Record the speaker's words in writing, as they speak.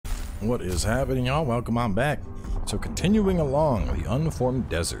What is happening, y'all? Welcome on back. So continuing along the Unformed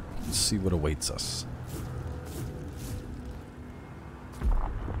Desert, let's see what awaits us.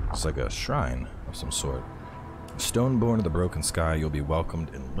 It's like a shrine of some sort. Stone born of the broken sky, you'll be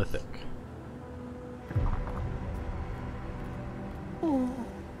welcomed in Lithic. Oh,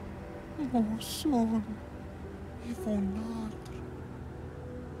 son, ivonat,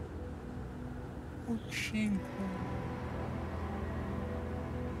 ochinko,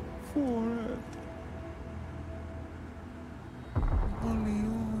 forehead,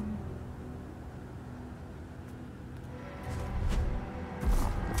 Leon.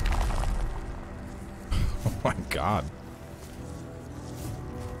 Oh my god.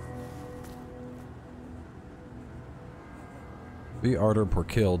 The Ardor per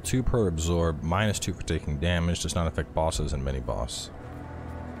kill, 2 per absorb, -2 for taking damage, does not affect bosses and mini-boss.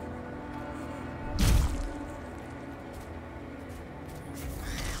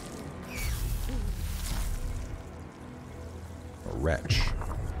 A wretch.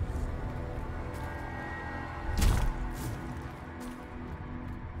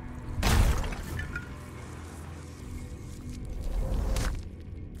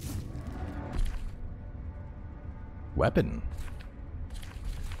 Weapon.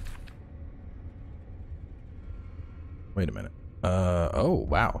 Wait a minute. Oh,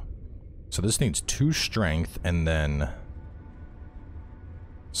 wow. So this needs 2 strength and then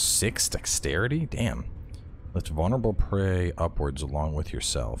 6 dexterity? Damn. Lift vulnerable prey upwards along with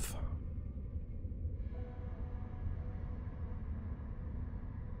yourself.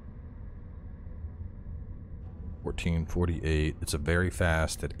 $14.48. It's a very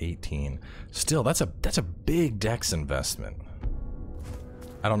fast at 18. Still, that's a big dex investment.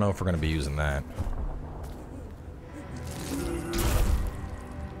 I don't know if we're gonna be using that.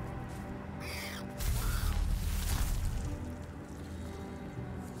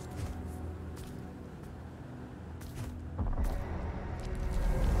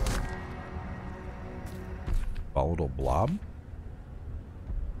 Volatile blob?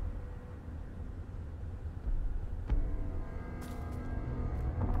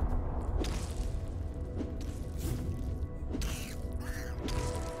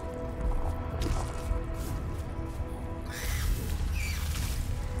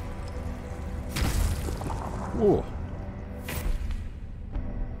 Ooh.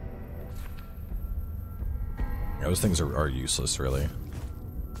 Yeah, those things are useless, really.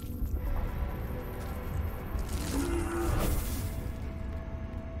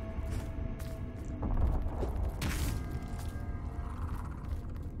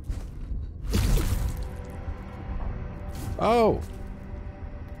 Oh!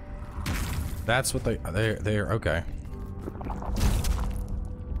 That's what they're okay.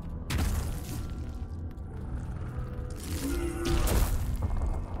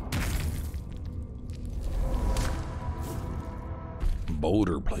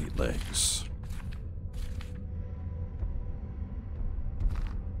 Boulder plate legs.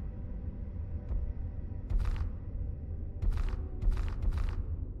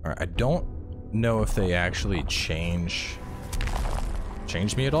 Alright, I don't know if they actually change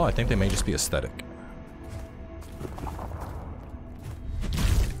me at all. I think they may just be aesthetic.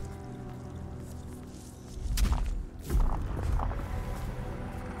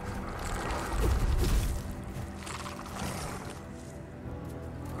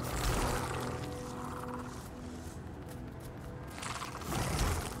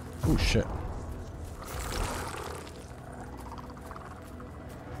 Oh shit.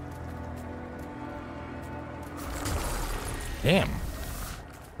 Damn.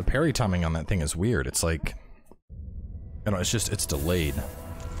 The parry timing on that thing is weird. It's like, you know, it's delayed.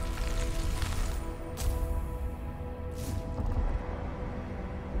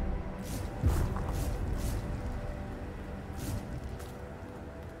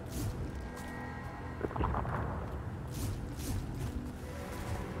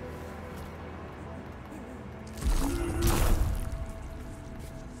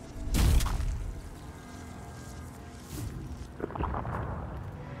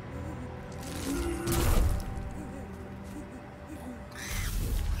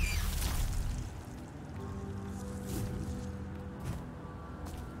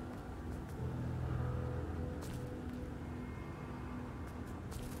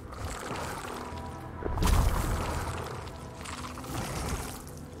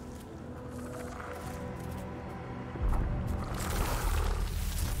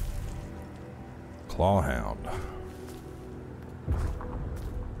 Clawhound.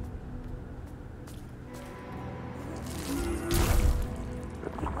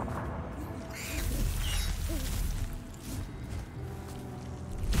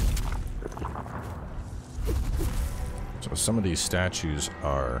 So some of these statues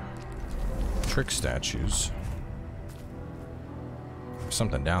are trick statues.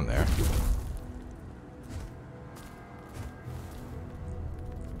 Something down there.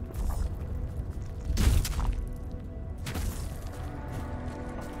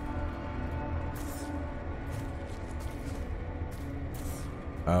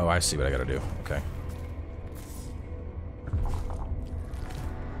 Oh, I see what I gotta do. Okay.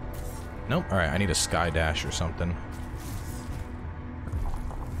 Nope. Alright, I need a sky dash or something.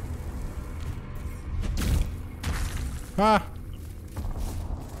 Ah!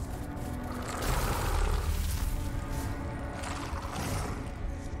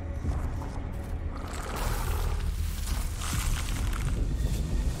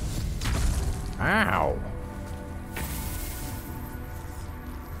 Ow!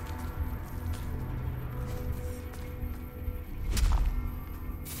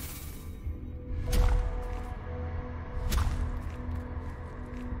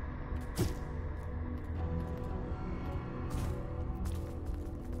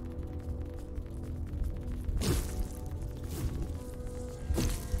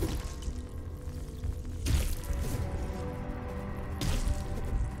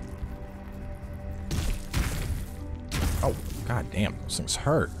 Oh, god damn, those things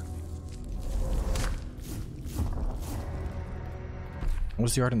hurt. What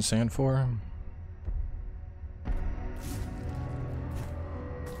was the art and sand for?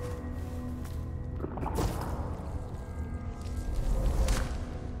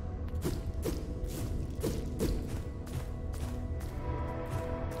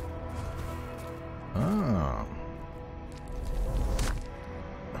 Ah.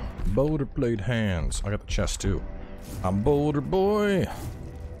 Boulder blade hands. I got the chest too. I'm Boulder Boy.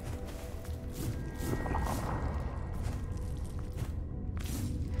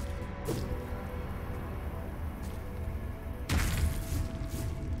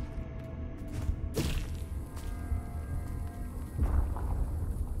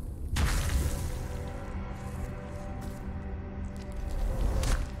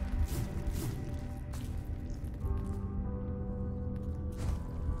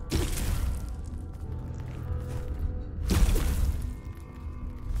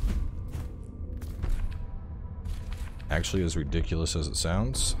 Actually, as ridiculous as it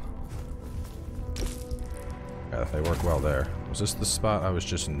sounds. Yeah, they work well there. Was this the spot I was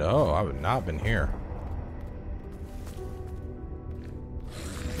just... No, I would not have been here.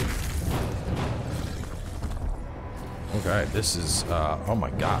 Okay, this is, oh my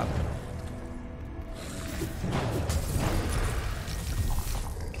god.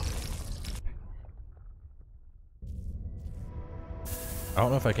 I don't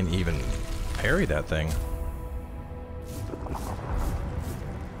know if I can even parry that thing.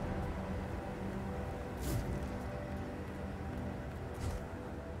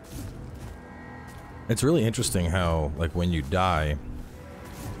 It's really interesting how, like, when you die,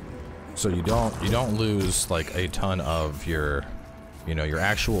 so you don't lose like a ton of your, you know, your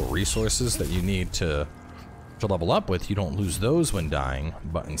actual resources that you need to level up with. You don't lose those when dying,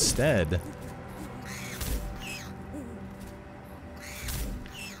 but instead.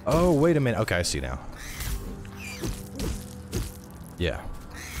 Oh, wait a minute. Okay, I see now. Yeah.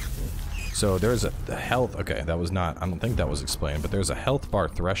 So there's a health. Okay, that was not. I don't think that was explained, but there's a health bar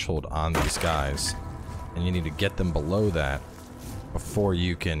threshold on these guys. And you need to get them below that before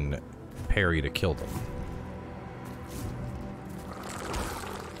you can parry to kill them.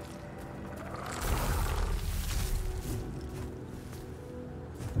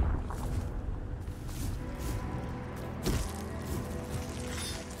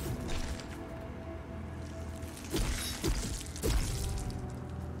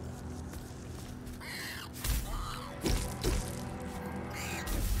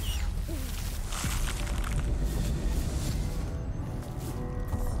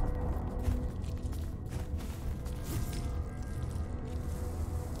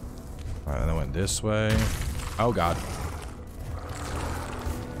 Alright, then I went this way. Oh god.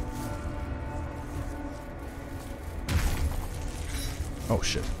 Oh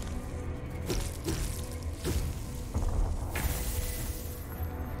shit.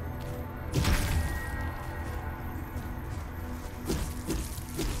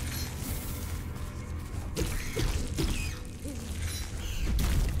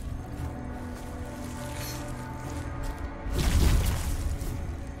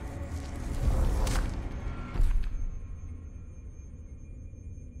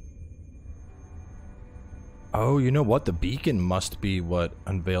 Oh, you know what? The beacon must be what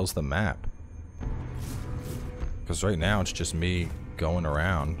unveils the map. Because right now it's just me going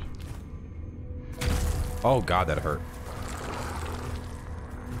around. Oh god, that hurt.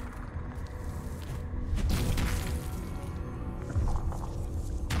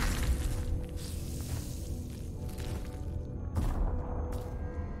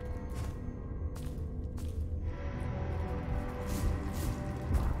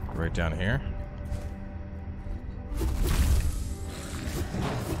 right down here.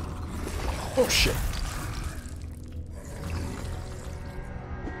 Oh shit.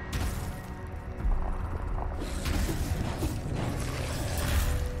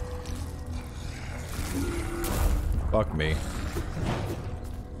 Fuck me.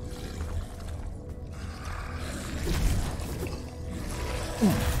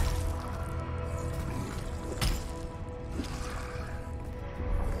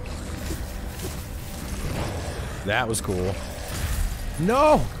 That was cool.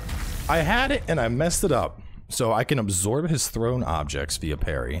 No! I had it and I messed it up. So I can absorb his thrown objects via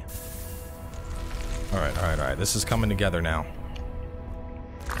parry. Alright, alright, alright. This is coming together now.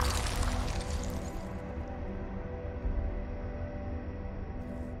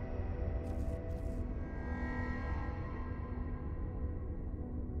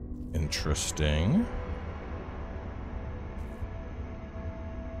 Interesting.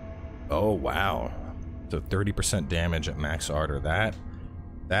 Oh, wow. So 30% damage at max ardor. That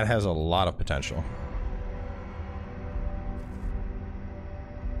has a lot of potential.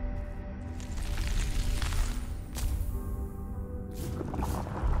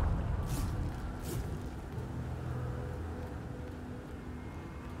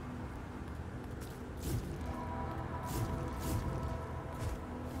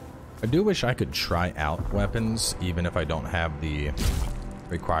 I do wish I could try out weapons, even if I don't have the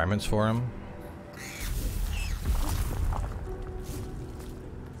requirements for them.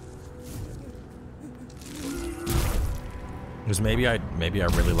 Because maybe I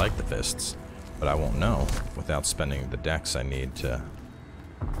really like the fists, but I won't know without spending the dex I need to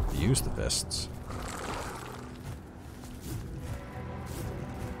use the fists.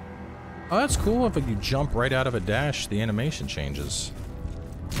 Oh, that's cool. If you jump right out of a dash, the animation changes.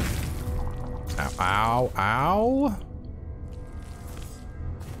 Ow, ow, ow.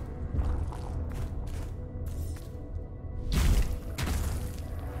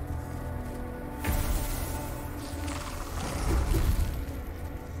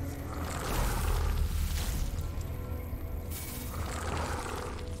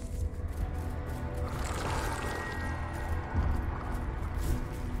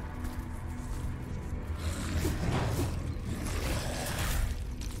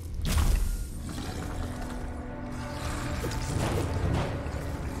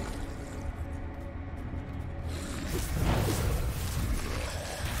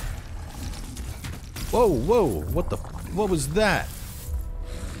 Whoa, whoa, what was that?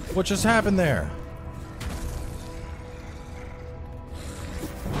 What just happened there?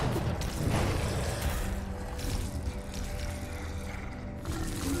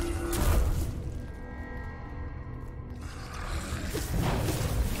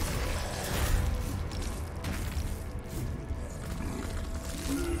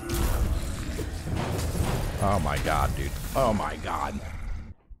 Oh my god, dude. Oh my god.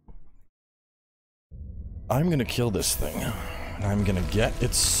 I'm gonna kill this thing, and I'm gonna get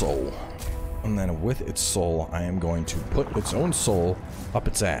its soul. And then with its soul, I am going to put its own soul up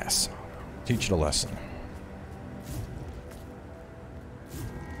its ass. Teach it a lesson.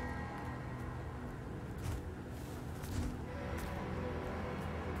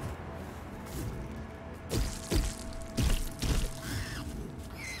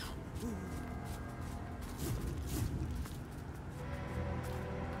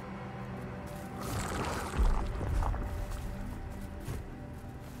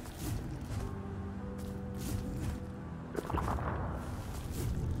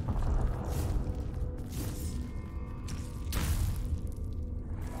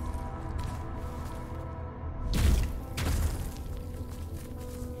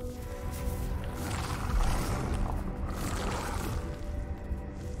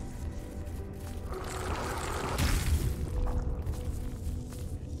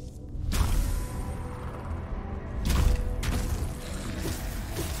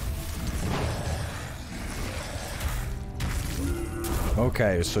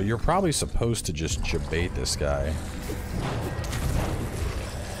 Okay, so you're probably supposed to just jabate this guy.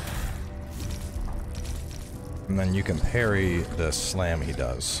 And then you can parry the slam he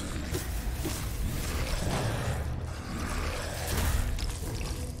does.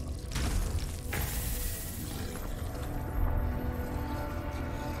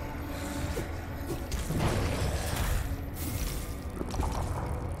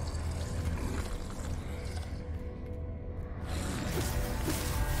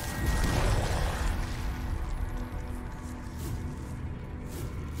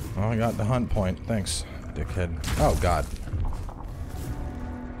 Oh, I got the hunt point. Thanks, dickhead. Oh, God.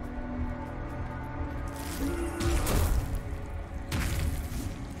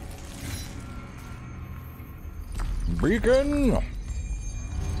 beacon!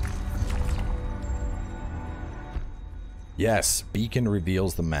 Yes, beacon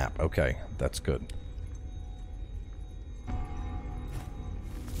reveals the map. Okay, that's good.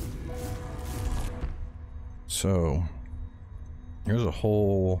 So, here's a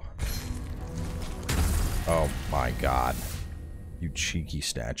whole... Oh my god. You cheeky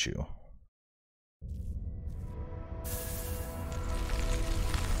statue.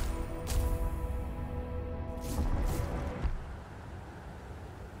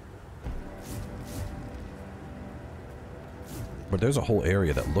 But there's a whole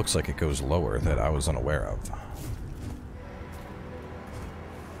area that looks like it goes lower that I was unaware of.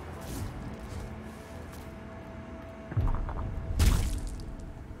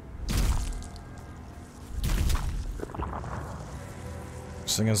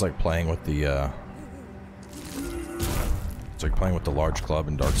 This thing is like playing with the, it's like playing with the large club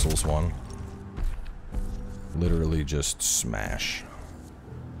in Dark Souls 1. Literally just smash.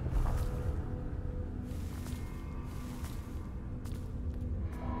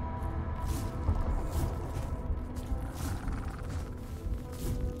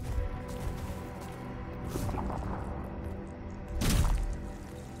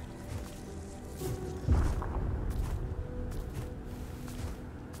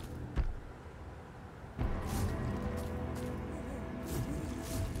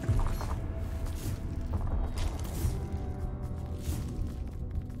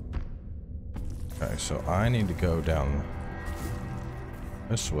 Okay, so I need to go down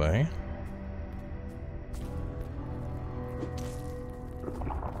this way.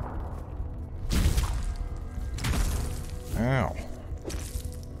 Ow.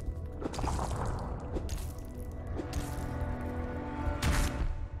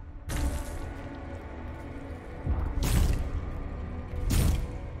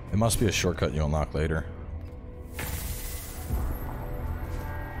 It must be a shortcut you unlock later.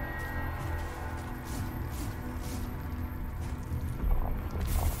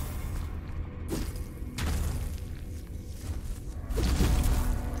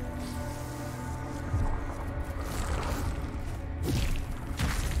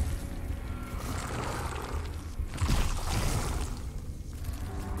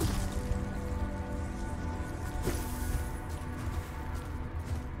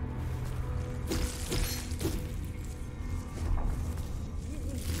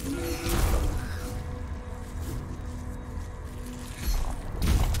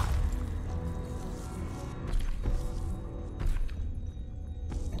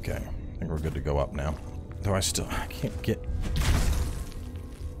 Okay, I think we're good to go up now. Though I can't get...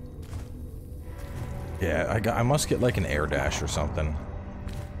 Yeah, I must get like an air dash or something.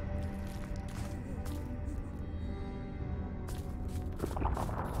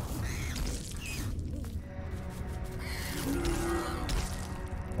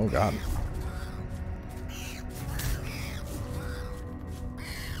 Oh god.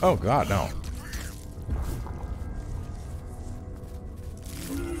 Oh god, no.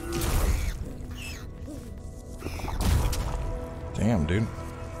 Damn, dude.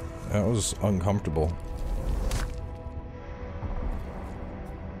 That was uncomfortable.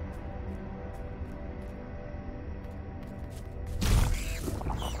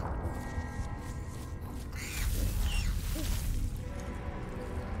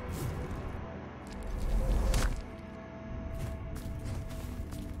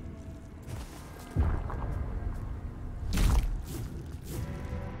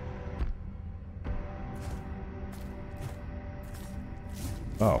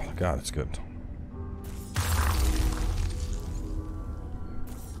 Oh, God, it's good.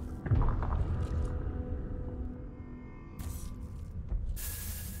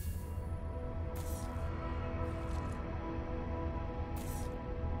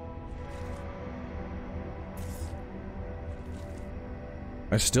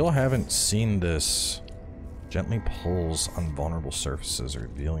 I still haven't seen this. Gently pulls on vulnerable surfaces,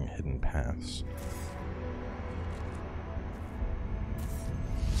 revealing hidden paths.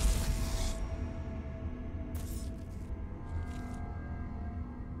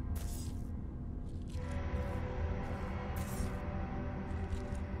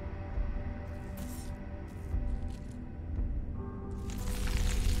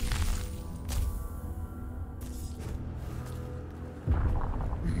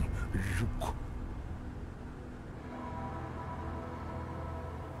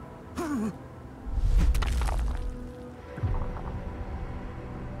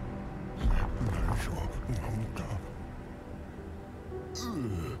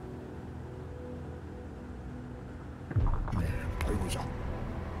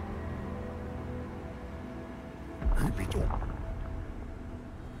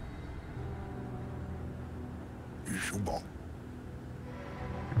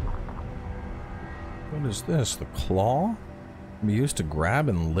 What is this? The claw? Can be used to grab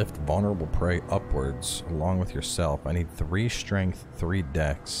and lift vulnerable prey upwards along with yourself. I need 3 strength, 3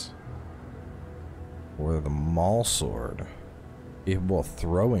 dex. Or the maul sword. Capable of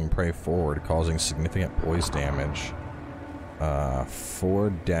throwing prey forward, causing significant poise damage. 4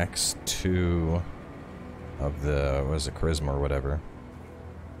 dex, 2 of the, what is it, charisma or whatever.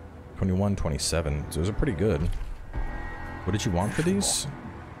 21, 27. So those are pretty good. What did you want for these?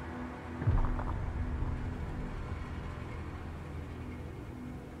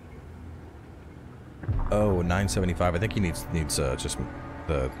 Oh, 975. I think he needs just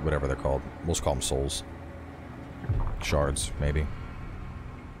the whatever they're called. We'll just call them souls. Shards, maybe.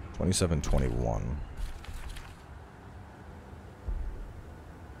 27, 21.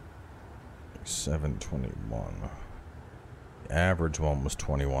 7, 21. The average one was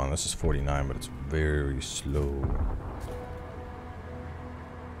 21. This is 49, but it's very slow.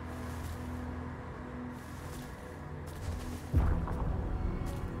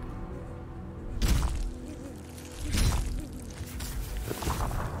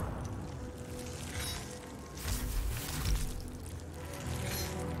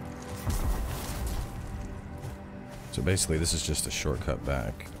 So basically, this is just a shortcut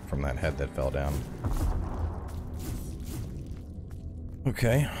back from that head that fell down.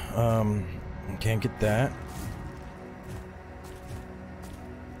 Okay, can't get that.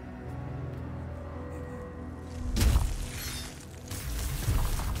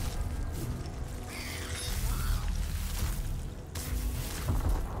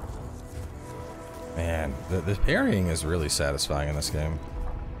 Man, the parrying is really satisfying in this game.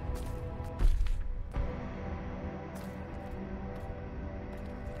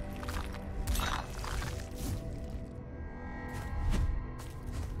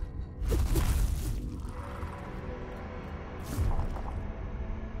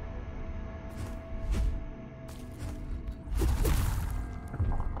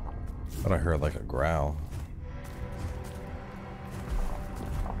 I heard like a growl.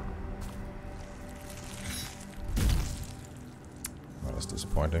 That was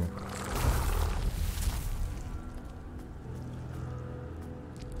disappointing.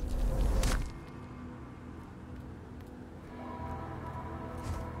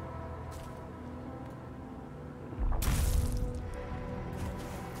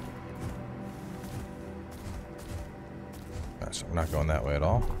 Alright, so we're not going that way at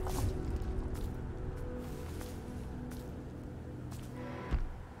all.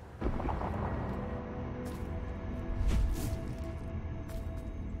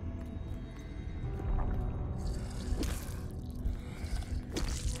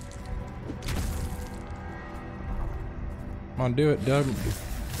 Come on, do it, Doug.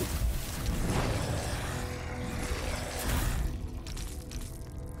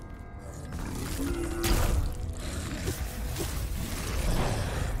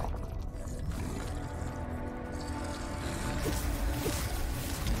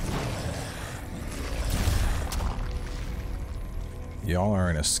 Y'all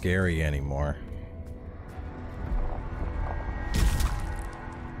aren't as scary anymore.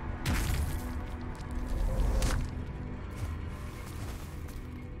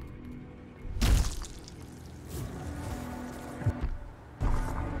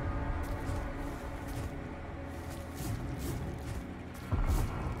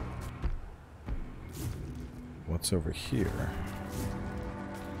 What's over here?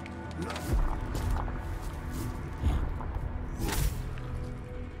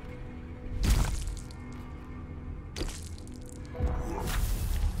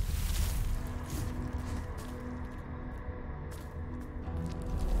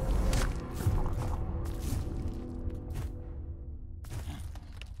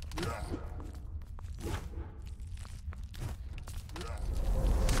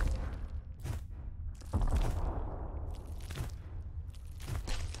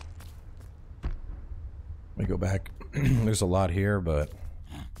 Let me go back. There's a lot here, but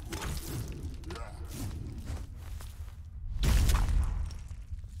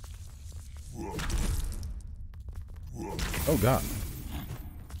oh god.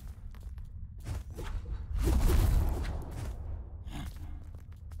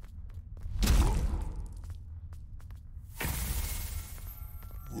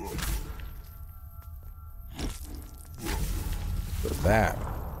 But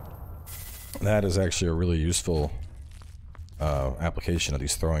that is actually a really useful application of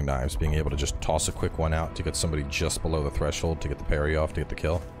these throwing knives, being able to just toss a quick one out to get somebody just below the threshold to get the parry off, to get the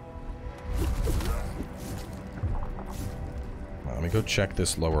kill. let me go check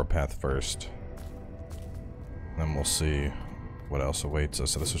this lower path first. Then we'll see what else awaits us.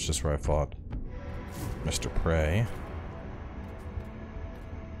 So this was just where I fought Mr. Prey.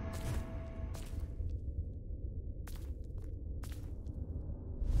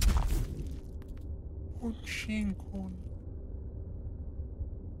 Ochinkon.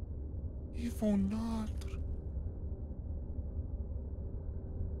 Ivonatr.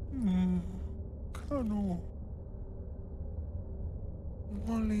 Kano.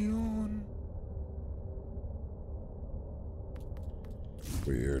 Maleon.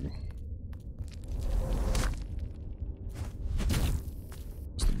 Weird.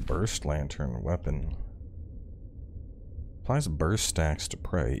 It's the burst lantern weapon. Applies burst stacks to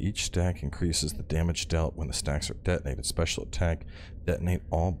prey. Each stack increases the damage dealt when the stacks are detonated. Special attack. Detonate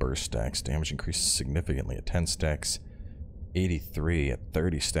all burst stacks. Damage increases significantly at 10 stacks. 83 at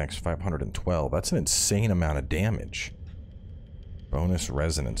 30 stacks. 512. That's an insane amount of damage. Bonus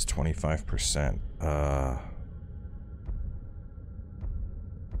resonance 25%. Oh.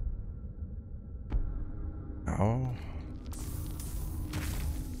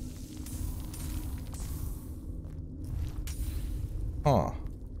 Huh.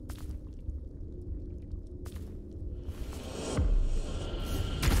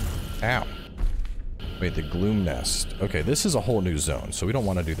 Ow. Wait, the gloom nest. Okay, this is a whole new zone, so we don't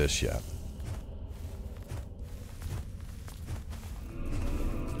want to do this yet.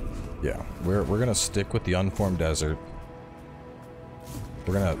 Yeah, we're gonna stick with the Unformed desert.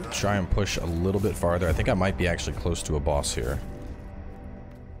 We're gonna try and push a little bit farther. I think I might be actually close to a boss here.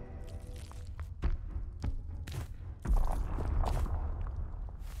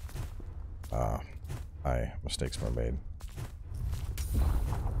 Mistakes were made.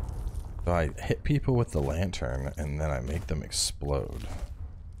 So I hit people with the lantern and then I make them explode.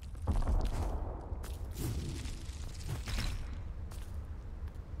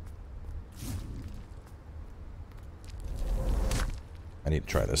 I need to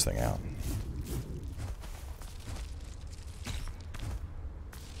try this thing out.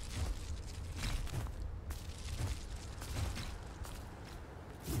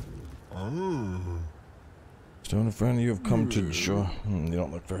 Stone in front of you have come to joy. You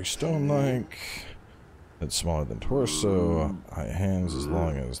don't look very stone-like. It's smaller than torso. High hands as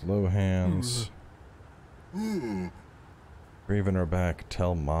long as low hands. Graven her back.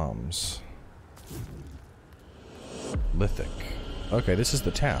 Tell moms. Lithic. Okay, this is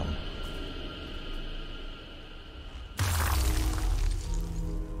the town.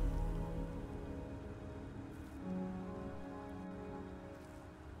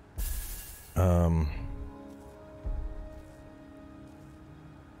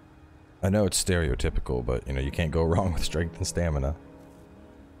 I know it's stereotypical, but you know, you can't go wrong with strength and stamina.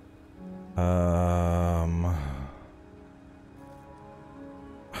 I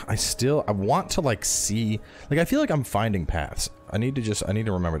want to like see, like I feel like I'm finding paths. I need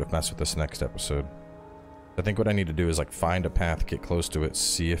to remember to mess with this next episode. I think what I need to do is like find a path, get close to it,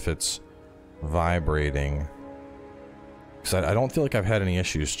 see if it's vibrating. Because I don't feel like I've had any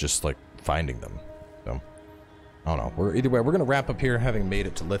issues just like finding them. So I don't know. Either way, we're gonna wrap up here, having made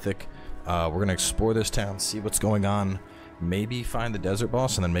it to Lithic. We're gonna explore this town, see what's going on, maybe find the desert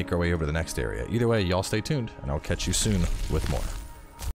boss, and then make our way over to the next area. Either way, y'all stay tuned, and I'll catch you soon with more.